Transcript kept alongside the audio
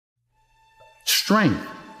strength,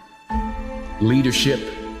 leadership,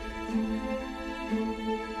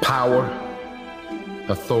 power,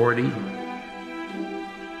 authority,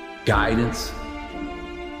 guidance,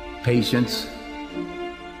 patience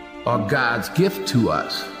are God's gift to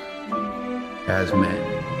us as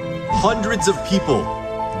men. Hundreds of people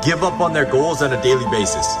give up on their goals on a daily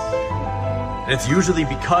basis. And it's usually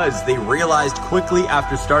because they realized quickly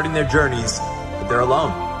after starting their journeys that they're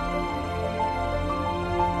alone.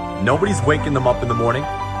 Nobody's waking them up in the morning.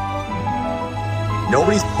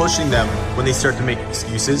 Nobody's pushing them when they start to make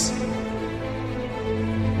excuses.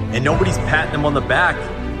 And nobody's patting them on the back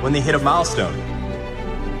when they hit a milestone.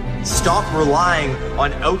 Stop relying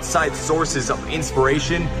on outside sources of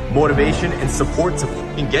inspiration, motivation, and support to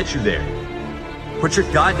fucking get you there. Put your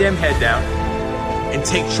goddamn head down and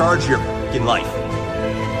take charge of your fucking life.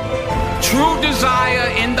 True desire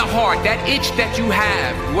in the heart, that itch that you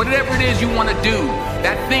have, whatever it is you want to do,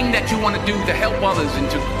 that thing that you want to do to help others and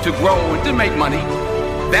to grow and to make money,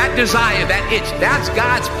 that desire, that itch, that's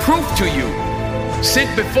God's proof to you,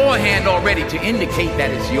 sent beforehand already to indicate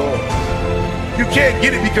that it's yours. You can't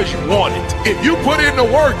get it because you want it. If you put in the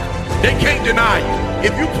work, they can't deny you.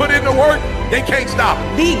 If you put in the work, they can't stop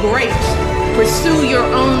it. Be great. Pursue your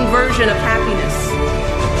own version of happiness.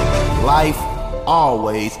 Life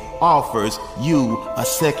always offers you a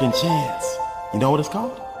second chance. You know what it's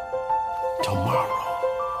called? Tomorrow.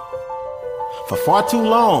 For far too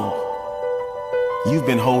long, you've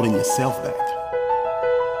been holding yourself back.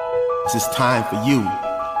 It's just time for you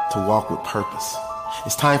to walk with purpose.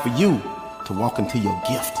 It's time for you to walk into your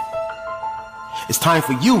gift. It's time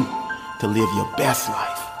for you to live your best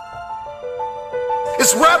life.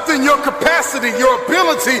 It's wrapped in your capacity, your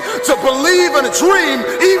ability to believe in a dream,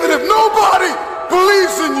 even if nobody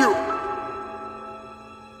believes in you.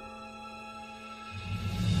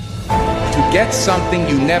 To get something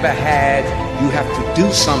you never had, you have to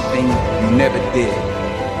do something you never did.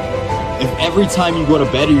 If every time you go to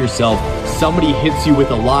better yourself, somebody hits you with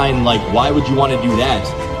a line like, "Why would you want to do that?"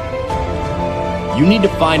 You need to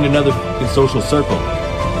find another social circle.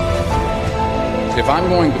 If I'm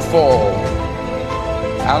going to fall,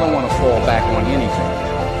 I don't want to fall back on anything.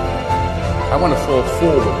 I want to fall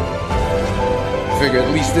forward. Figure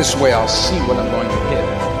at least this way I'll see what I'm going to hit.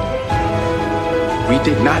 We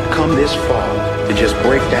did not come this far to just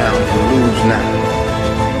break down and lose now.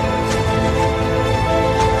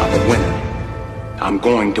 I'm a winner. I'm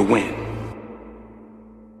going to win.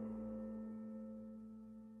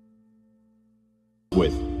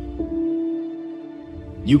 With.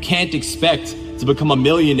 You can't expect to become a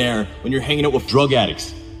millionaire when you're hanging out with drug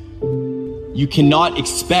addicts. You cannot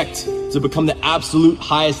expect to become the absolute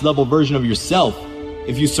highest level version of yourself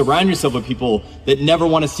if you surround yourself with people that never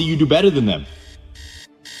want to see you do better than them.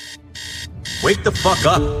 Wake the fuck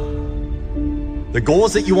up. The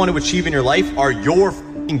goals that you want to achieve in your life are your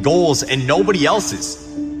fucking goals and nobody else's.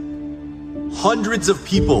 Hundreds of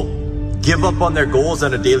people give up on their goals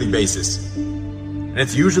on a daily basis. And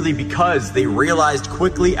it's usually because they realized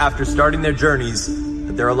quickly after starting their journeys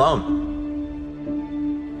that they're alone.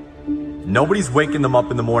 Nobody's waking them up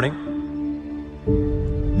in the morning.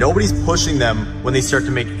 Nobody's pushing them when they start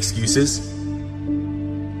to make excuses.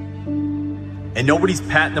 And nobody's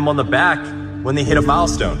patting them on the back when they hit a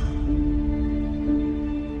milestone.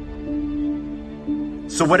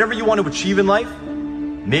 So whatever you want to achieve in life,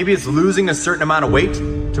 maybe it's losing a certain amount of weight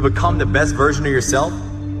to become the best version of yourself.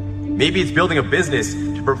 Maybe it's building a business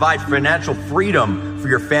to provide financial freedom for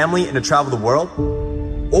your family and to travel the world.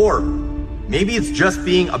 Or maybe it's just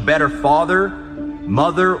being a better father,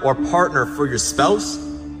 mother, or partner for your spouse.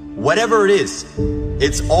 Whatever it is,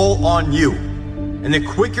 it's all on you. And the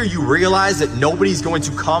quicker you realize that nobody's going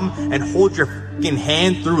to come and hold your fucking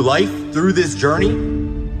hand through life, through this journey,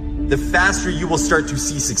 the faster you will start to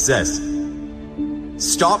see success.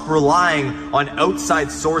 Stop relying on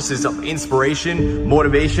outside sources of inspiration,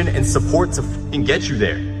 motivation, and support to fucking get you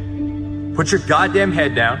there. Put your goddamn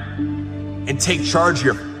head down and take charge of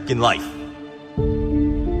your fucking life.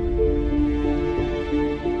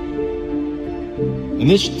 And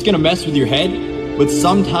this shit's gonna mess with your head, but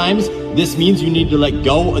sometimes this means you need to let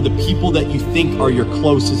go of the people that you think are your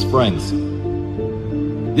closest friends.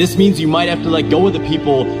 This means you might have to let go of the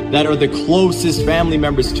people that are the closest family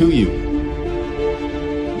members to you.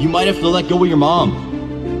 You might have to let go of your mom,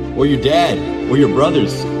 or your dad, or your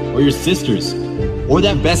brothers, or your sisters, or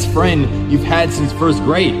that best friend you've had since first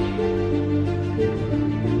grade.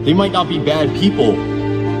 They might not be bad people,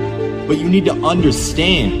 but you need to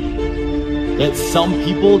understand that some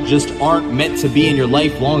people just aren't meant to be in your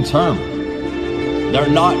life long term. They're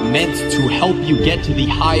not meant to help you get to the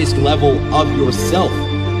highest level of yourself.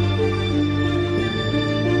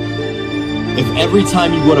 If every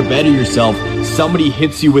time you go to better yourself, somebody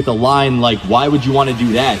hits you with a line like, why would you want to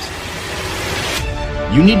do that?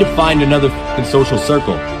 You need to find another social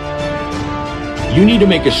circle. You need to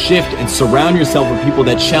make a shift and surround yourself with people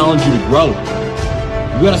that challenge you to grow.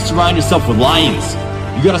 You gotta surround yourself with lions.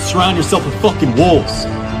 You gotta surround yourself with fucking wolves.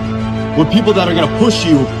 With people that are gonna push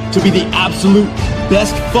you to be the absolute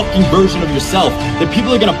best fucking version of yourself. That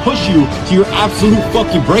people are gonna push you to your absolute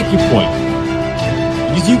fucking breaking point.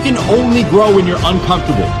 Because you can only grow when you're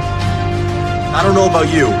uncomfortable. I don't know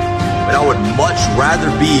about you, but I would much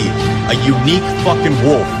rather be a unique fucking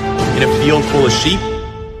wolf in a field full of sheep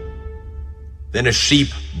than a sheep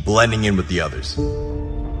blending in with the others.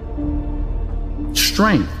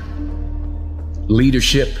 Strength,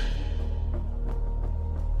 leadership,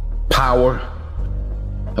 power,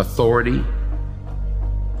 authority,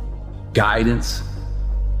 guidance,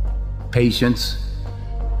 patience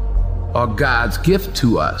are God's gift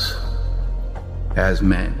to us as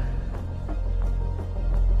men.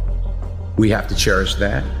 We have to cherish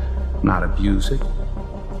that, not abuse it.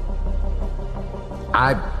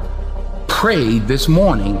 I prayed this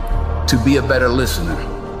morning to be a better listener.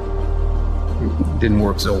 It didn't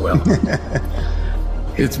work so well.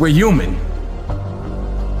 We're human.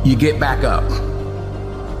 You get back up.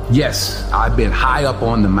 Yes, I've been high up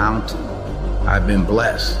on the mountain. I've been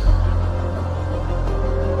blessed.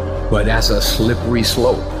 But that's a slippery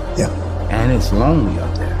slope. Yeah. And it's lonely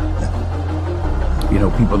up there. Yeah. You know,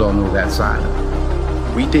 people don't know that side of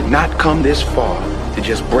it. We did not come this far to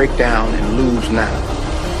just break down and lose now.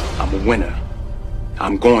 I'm a winner.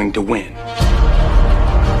 I'm going to win.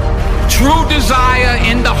 True desire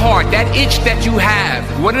in the heart, that itch that you have,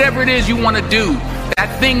 whatever it is you want to do,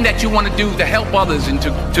 that thing that you want to do to help others and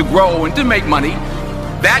to grow and to make money,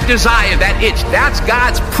 that desire, that itch, that's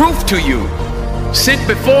God's proof to you. Sent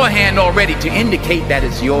beforehand already to indicate that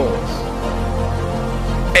it's yours.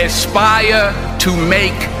 Aspire to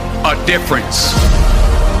make a difference.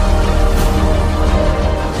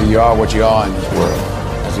 You are what you are in this world.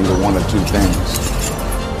 It's either one or two things.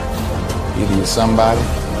 Either you're somebody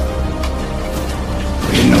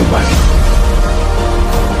or you're nobody.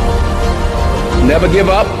 Never give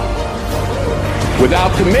up.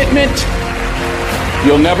 Without commitment,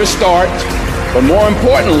 you'll never start. But more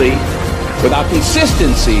importantly, without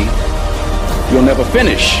consistency, you'll never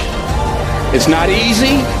finish. It's not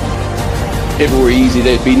easy. If it were easy,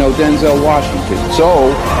 there'd be no Denzel Washington.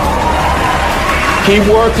 So, keep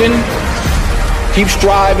working, keep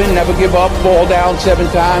striving, never give up, fall down 7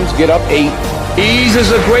 times, get up 8. Ease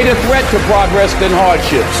is a greater threat to progress than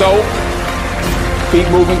hardship. So, keep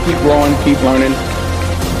moving, keep growing, keep learning.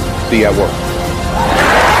 See you at work.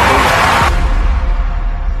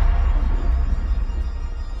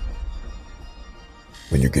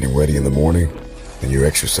 When you're getting ready in the morning, when you're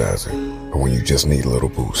exercising, or when you just need a little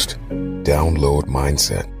boost, download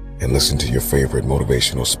Mindset and listen to your favorite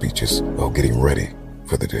motivational speeches while getting ready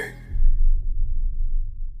for the day.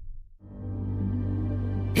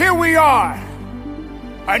 Here we are,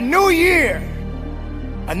 a new year,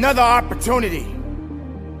 another opportunity,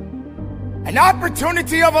 an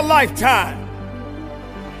opportunity of a lifetime.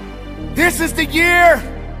 This is the year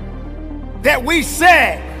that we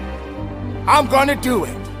said, I'm gonna do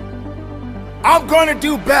it. I'm gonna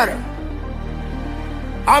do better.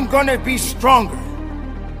 I'm gonna be stronger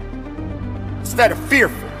instead of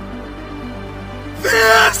fearful.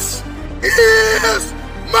 This is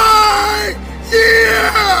my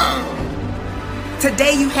year!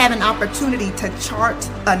 Today you have an opportunity to chart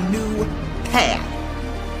a new path.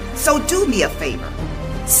 So do me a favor.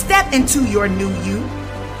 Step into your new you.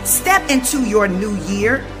 Step into your new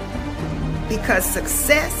year, because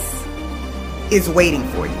success is waiting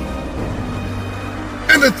for you.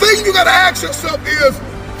 And the thing you gotta ask yourself is,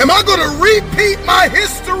 am I gonna repeat my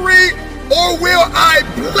history, or will I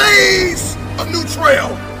blaze a new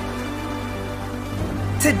trail?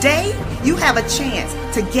 Today, you have a chance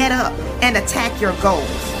to get up and attack your goals.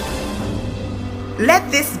 Let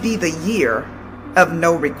this be the year of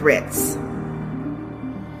no regrets.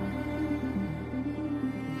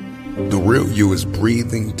 The real you is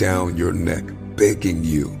breathing down your neck, begging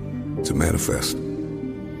you to manifest.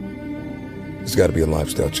 There's got to be a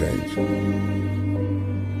lifestyle change.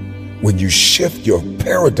 When you shift your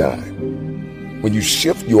paradigm, when you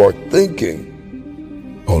shift your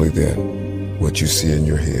thinking, only then what you see in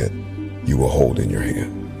your head, you will hold in your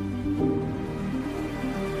hand.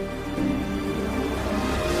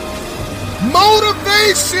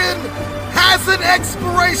 Motivation has an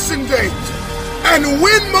expiration date. And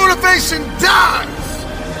when motivation dies,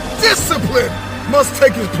 discipline must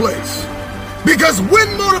take its place. Because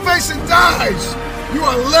when motivation dies, you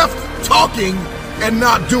are left talking and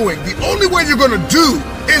not doing. The only way you're going to do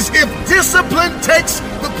is if discipline takes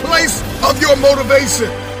the place of your motivation.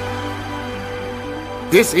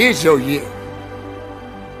 This is your year,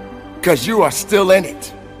 because you are still in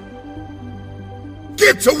it.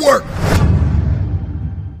 Get to work.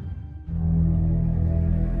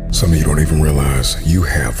 Some of you don't even realize you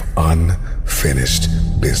have unfinished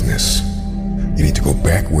business. You need to go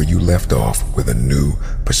back where you left off with a new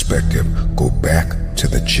perspective. Go back to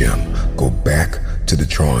the gym. Go back to the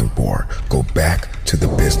drawing board. Go back to the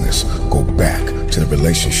business. Go back to the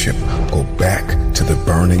relationship. Go back to the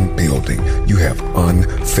burning building. You have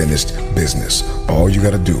unfinished business. All you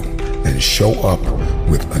got to do is show up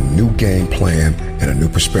with a new game plan and a new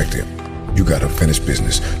perspective. You got unfinished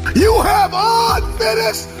business. You have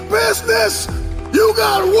unfinished business. You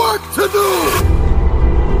got work to do.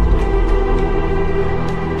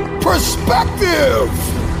 Perspective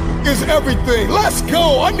is everything. Let's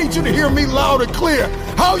go. I need you to hear me loud and clear.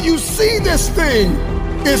 How you see this thing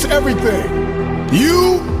is everything.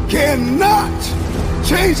 You cannot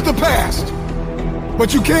change the past,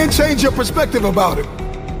 but you can change your perspective about it.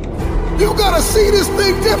 You gotta see this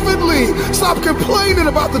thing differently. Stop complaining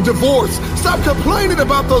about the divorce. Stop complaining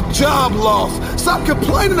about the job loss. Stop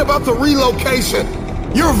complaining about the relocation.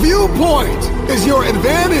 Your viewpoint is your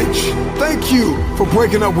advantage. Thank you for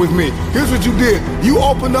breaking up with me. Here's what you did. You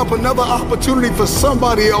opened up another opportunity for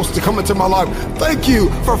somebody else to come into my life. Thank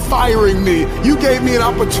you for firing me. You gave me an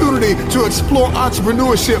opportunity to explore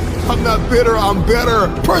entrepreneurship. I'm not bitter, I'm better.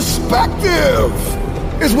 Perspective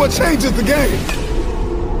is what changes the game.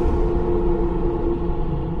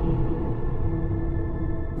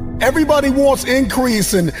 Everybody wants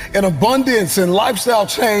increase and abundance and lifestyle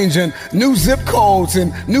change and new zip codes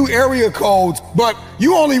and new area codes, but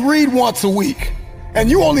you only read once a week and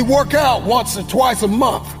you only work out once or twice a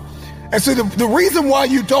month. And so the reason why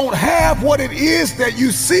you don't have what it is that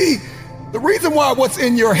you see, the reason why what's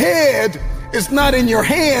in your head is not in your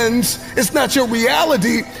hands, it's not your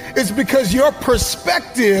reality, it's because your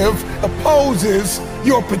perspective opposes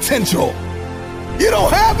your potential. You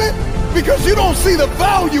don't have it because you don't see the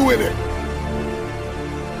value in it.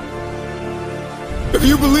 If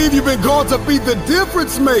you believe you've been called to be the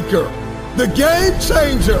difference maker, the game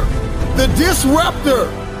changer, the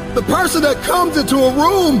disruptor, the person that comes into a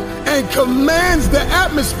room and commands the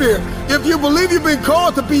atmosphere, if you believe you've been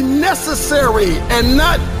called to be necessary and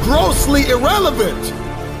not grossly irrelevant,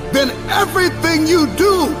 then everything you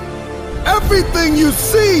do, everything you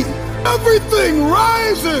see, everything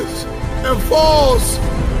rises and falls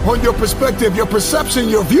on your perspective, your perception,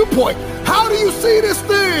 your viewpoint. How do you see this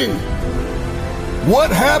thing? What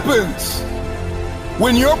happens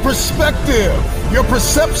when your perspective, your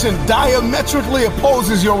perception diametrically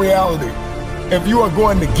opposes your reality? If you are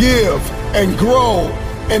going to give and grow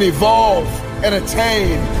and evolve and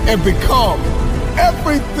attain and become,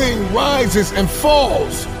 everything rises and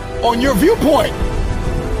falls on your viewpoint.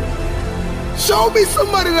 Show me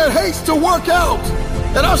somebody that hates to work out,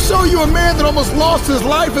 and I'll show you a man that almost lost his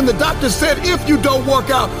life, and the doctor said, if you don't work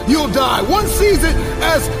out, you'll die. One sees it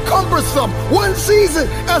as cumbersome. One sees it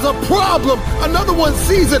as a problem. Another one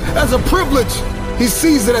sees it as a privilege. He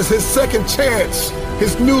sees it as his second chance,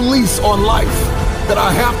 his new lease on life, that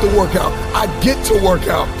I have to work out. I get to work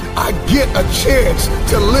out. I get a chance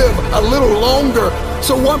to live a little longer.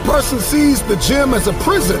 So one person sees the gym as a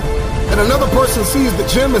prison, and another person sees the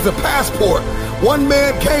gym as a passport. One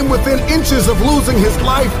man came within inches of losing his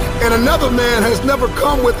life, and another man has never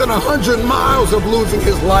come within 100 miles of losing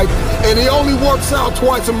his life, and he only works out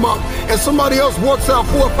twice a month, and somebody else works out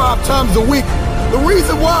 4 or 5 times a week. The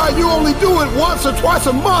reason why you only do it once or twice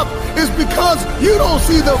a month is because you don't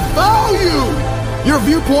see the value. Your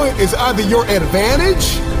viewpoint is either your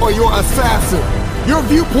advantage or your assassin. Your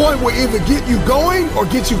viewpoint will either get you going or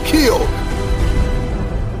get you killed.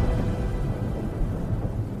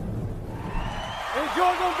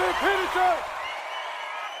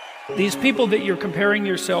 These people that you're comparing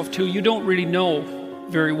yourself to, you don't really know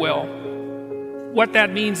very well. What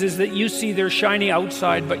that means is that you see their shiny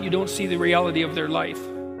outside, but you don't see the reality of their life.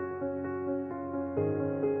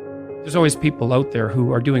 There's always people out there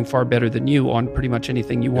who are doing far better than you on pretty much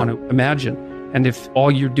anything you want to imagine. And if all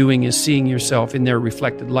you're doing is seeing yourself in their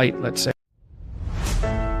reflected light, let's say,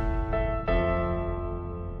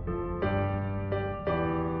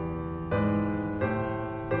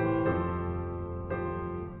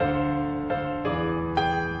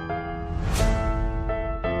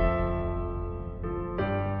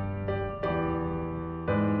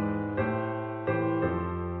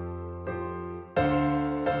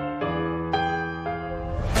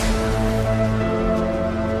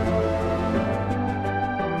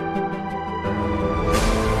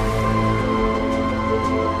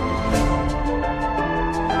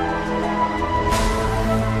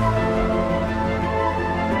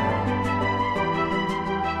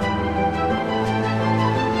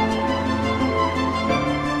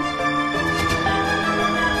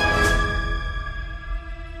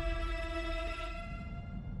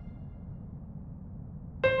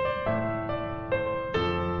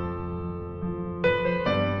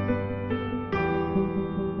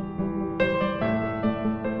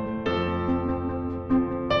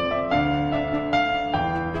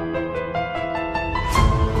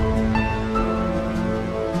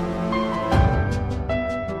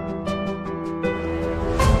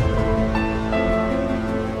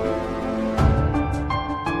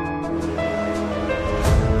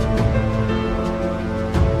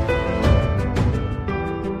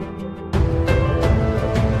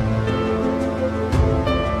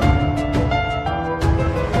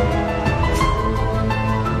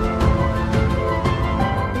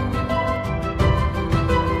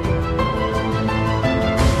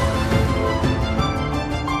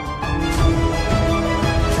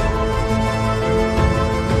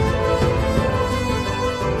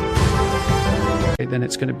 then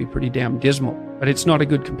it's going to be pretty damn dismal. But it's not a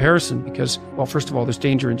good comparison because, well, first of all, there's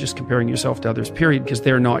danger in just comparing yourself to others, period, because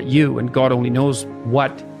they're not you, and God only knows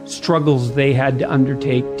what struggles they had to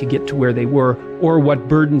undertake to get to where they were, or what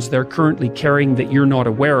burdens they're currently carrying that you're not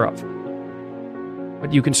aware of.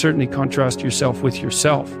 But you can certainly contrast yourself with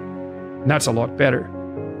yourself, and that's a lot better.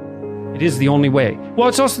 It is the only way. Well,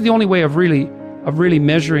 it's also the only way of really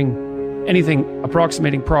measuring anything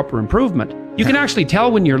approximating proper improvement. You can actually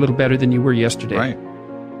tell when you're a little better than you were yesterday. Right.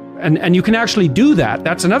 And you can actually do that.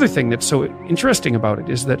 That's another thing that's so interesting about it,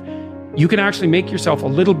 is that you can actually make yourself a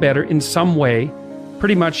little better in some way,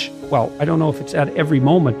 pretty much, well, I don't know if it's at every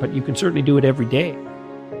moment, but you can certainly do it every day.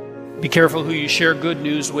 Be careful who you share good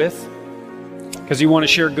news with, because you want to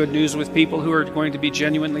share good news with people who are going to be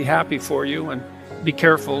genuinely happy for you, and be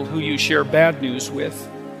careful who you share bad news with,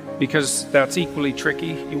 because that's equally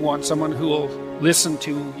tricky. You want someone who will listen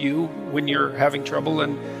to you when you're having trouble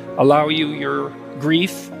and allow you your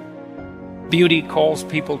grief. Beauty calls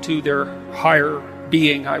people to their higher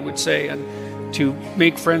being, I would say, and to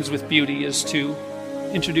make friends with beauty is to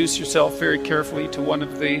introduce yourself very carefully to one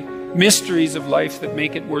of the mysteries of life that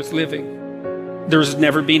make it worth living. There's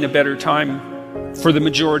never been a better time for the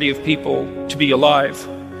majority of people to be alive,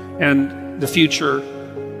 and the future,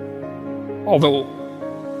 although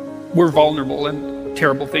we're vulnerable and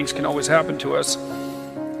terrible things can always happen to us,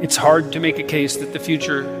 it's hard to make a case that the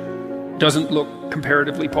future doesn't look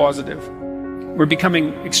comparatively positive. We're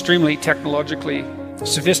becoming extremely technologically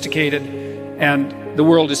sophisticated, and the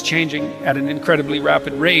world is changing at an incredibly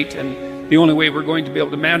rapid rate, and the only way we're going to be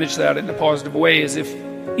able to manage that in a positive way is if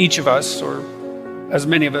each of us, or as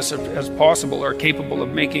many of us as possible, are capable of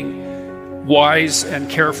making wise and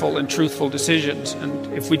careful and truthful decisions.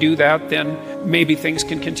 And if we do that, then maybe things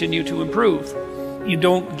can continue to improve. You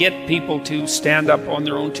don't get people to stand up on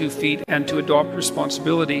their own 2 feet and to adopt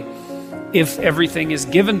responsibility if everything is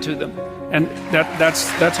given to them. And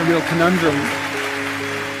that's a real conundrum.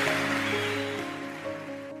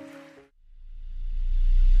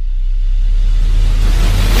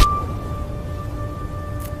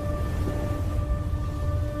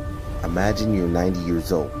 Imagine you're 90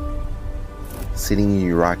 years old, sitting in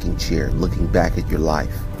your rocking chair, looking back at your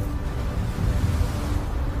life.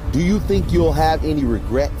 Do you think you'll have any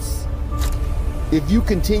regrets? If you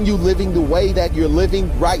continue living the way that you're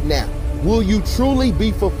living right now, will you truly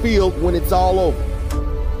be fulfilled when it's all over?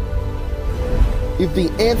 If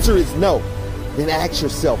the answer is no, then ask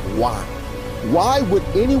yourself why. Why would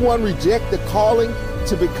anyone reject the calling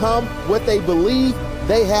to become what they believe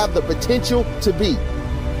they have the potential to be?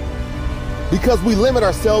 Because we limit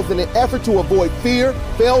ourselves in an effort to avoid fear,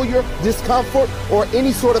 failure, discomfort, or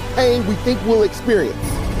any sort of pain we think we'll experience.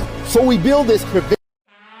 So we build this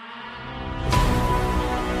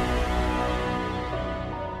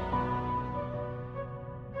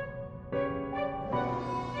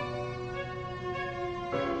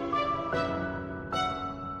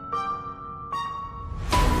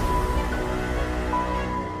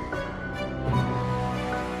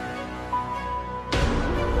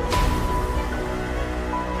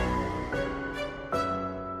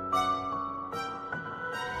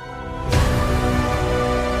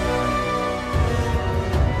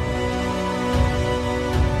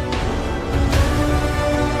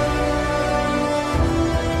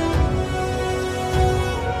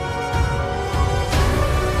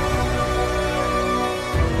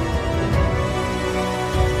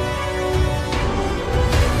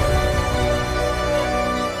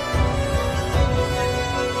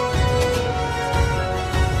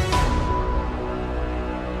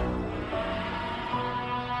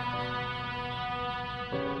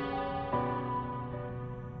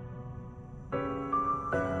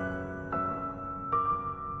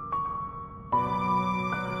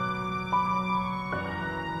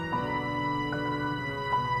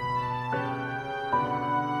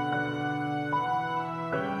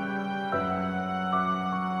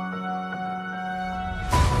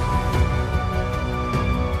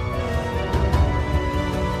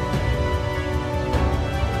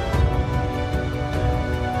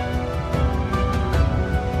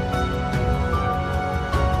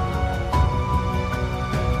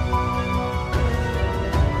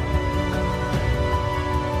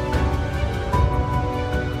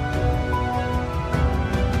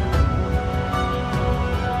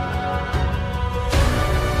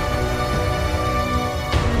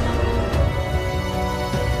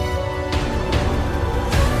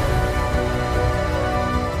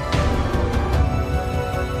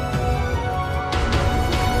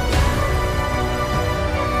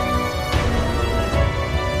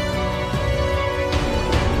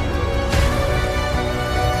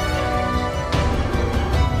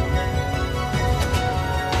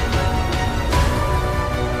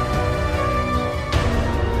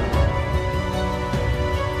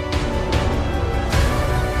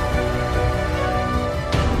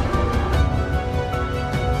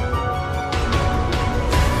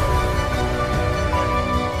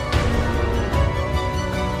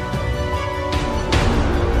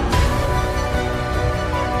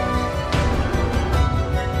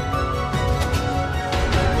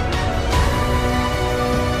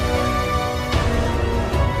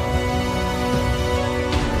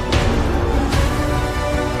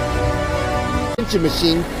prevention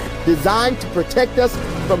machine designed to protect us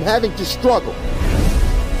from having to struggle.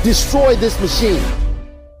 Destroy this machine.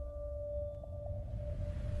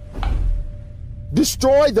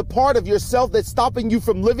 Destroy the part of yourself that's stopping you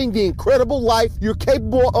from living the incredible life you're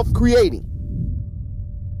capable of creating.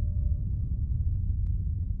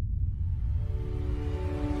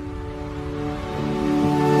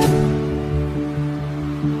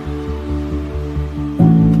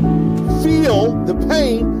 Feel the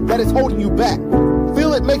pain that is holding you back.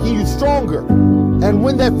 Feel it making you stronger. And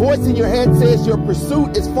when that voice in your head says your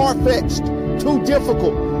pursuit is far-fetched, too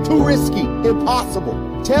difficult, too risky,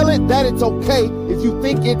 impossible, tell it that it's okay if you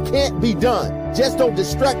think it can't be done. Just don't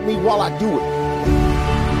distract me while I do it.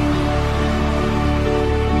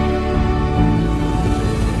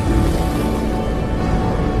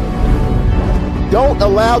 Don't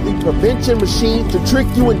allow the prevention machine to trick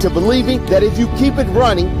you into believing that if you keep it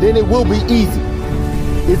running, then it will be easy.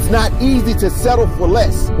 It's not easy to settle for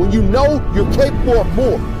less when you know you're capable of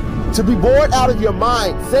more. To be bored out of your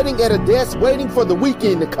mind, sitting at a desk waiting for the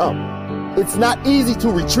weekend to come. It's not easy to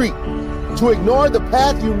retreat, to ignore the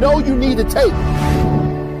path you know you need to take.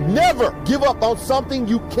 Never give up on something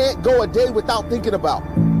you can't go a day without thinking about.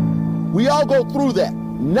 We all go through that,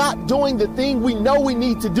 not doing the thing we know we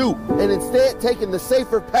need to do, and instead taking the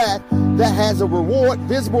safer path that has a reward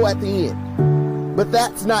visible at the end. But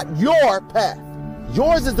that's not your path.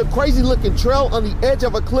 Yours is the crazy looking trail on the edge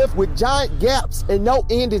of a cliff with giant gaps and no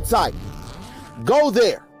end in sight. Go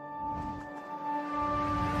there.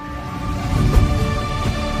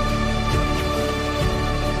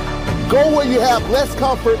 Go where you have less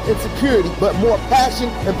comfort and security, but more passion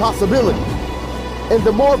and possibility. And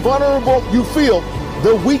the more vulnerable you feel,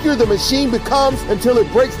 the weaker the machine becomes until it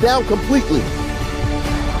breaks down completely.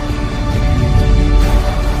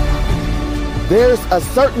 There's a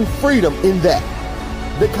certain freedom in that.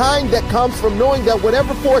 The kind that comes from knowing that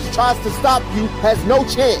whatever force tries to stop you has no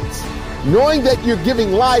chance. Knowing that you're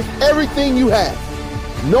giving life everything you have.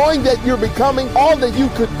 Knowing that you're becoming all that you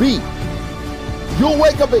could be. You'll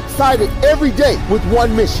wake up excited every day with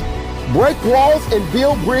one mission. Break walls and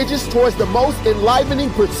build bridges towards the most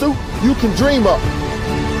enlivening pursuit you can dream of.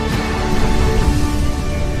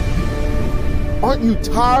 Aren't you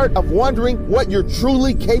tired of wondering what you're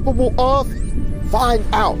truly capable of? Find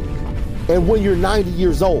out. And when you're 90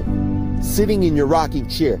 years old, sitting in your rocking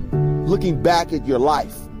chair, looking back at your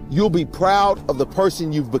life, you'll be proud of the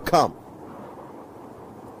person you've become.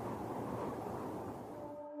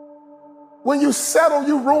 When you settle,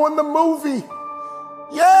 you ruin the movie.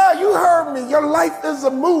 Yeah, you heard me. Your life is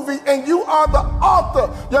a movie and you are the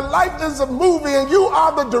author. Your life is a movie and you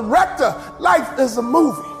are the director. Life is a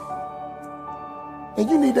movie. And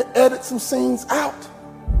you need to edit some scenes out.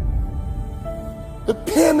 The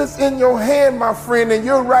pen is in your hand, my friend, and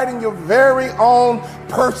you're writing your very own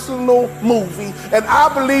personal movie. And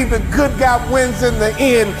I believe the good guy wins in the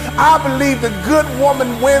end. I believe the good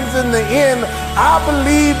woman wins in the end. I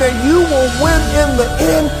believe that you will win in the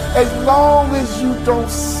end as long as you don't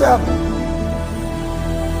settle.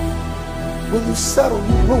 When you settle,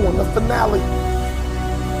 you ruin the finale.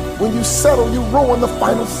 When you settle, you ruin the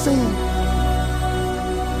final scene.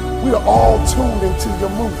 We are all tuned into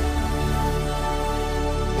your movie.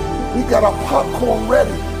 We got our popcorn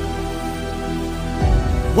ready,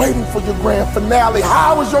 waiting for your grand finale.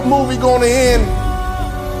 How is your movie going to end?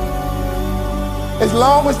 As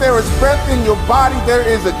long as there is breath in your body, there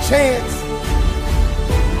is a chance.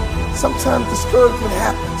 Sometimes discouragement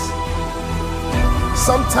happens.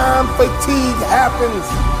 Sometimes fatigue happens.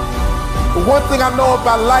 But one thing I know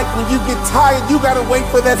about life, when you get tired, you gotta wait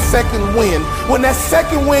for that second wind. When that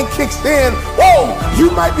second wind kicks in, whoa,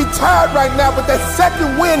 you might be tired right now, but that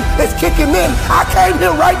second wind is kicking in. I came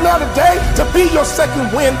here right now today to be your second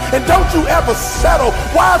wind, and don't you ever settle.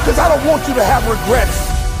 Why? Because I don't want you to have regrets.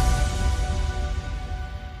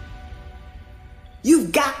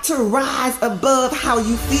 You've got to rise above how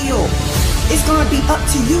you feel. It's gonna be up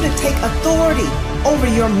to you to take authority over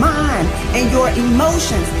your mind and your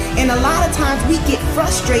emotions. And a lot of times we get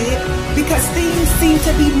frustrated because things seem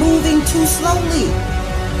to be moving too slowly.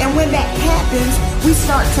 And when that happens, we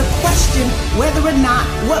start to question whether or not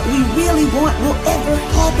what we really want will ever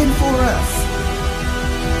happen for us.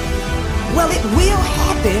 Well, it will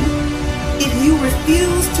happen if you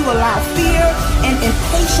refuse to allow fear and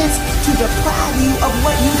impatience to deprive you of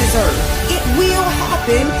what you deserve. It will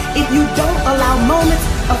happen if you don't allow moments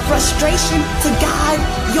of frustration to guide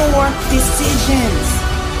your decisions.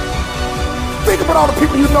 Think about all the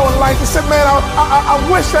people you know in life and say, man, I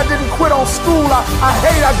wish I didn't quit on school. I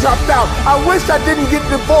hate I dropped out. I wish I didn't get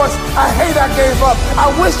divorced. I hate I gave up. I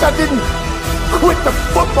wish I didn't. quit the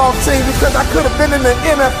football team because I could have been in the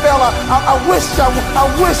NFL. I wish I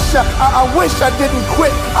didn't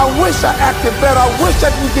quit. I wish I acted better. I wish I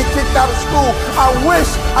didn't get kicked out of school. I wish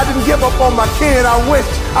I didn't give up on my kid. I wish.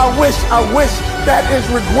 That is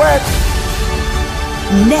regret.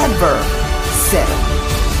 Never settle.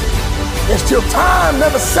 There's still time.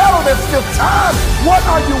 Never settle. There's still time. What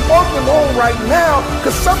are you working on right now?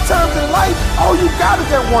 Because sometimes in life, all you got is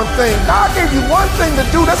that one thing. God gave you one thing to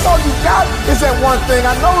do. That's all you got is that one thing.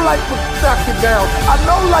 I know life will knock you down. I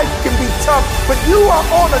know life can be tough, but you are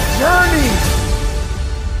on a journey.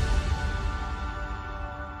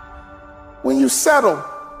 When you settle,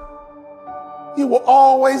 you will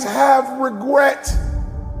always have regret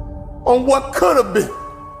on what could have been,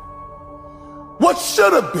 what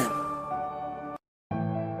should have been.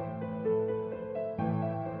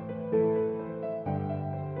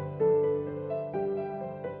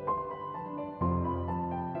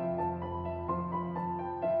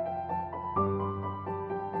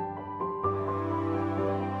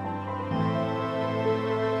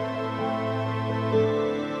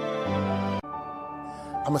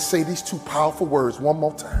 I'm going to say these two powerful words one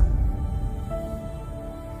more time.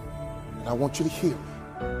 And I want you to hear me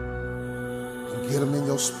and get them in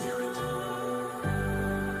your spirit.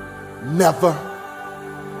 Never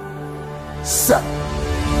settle.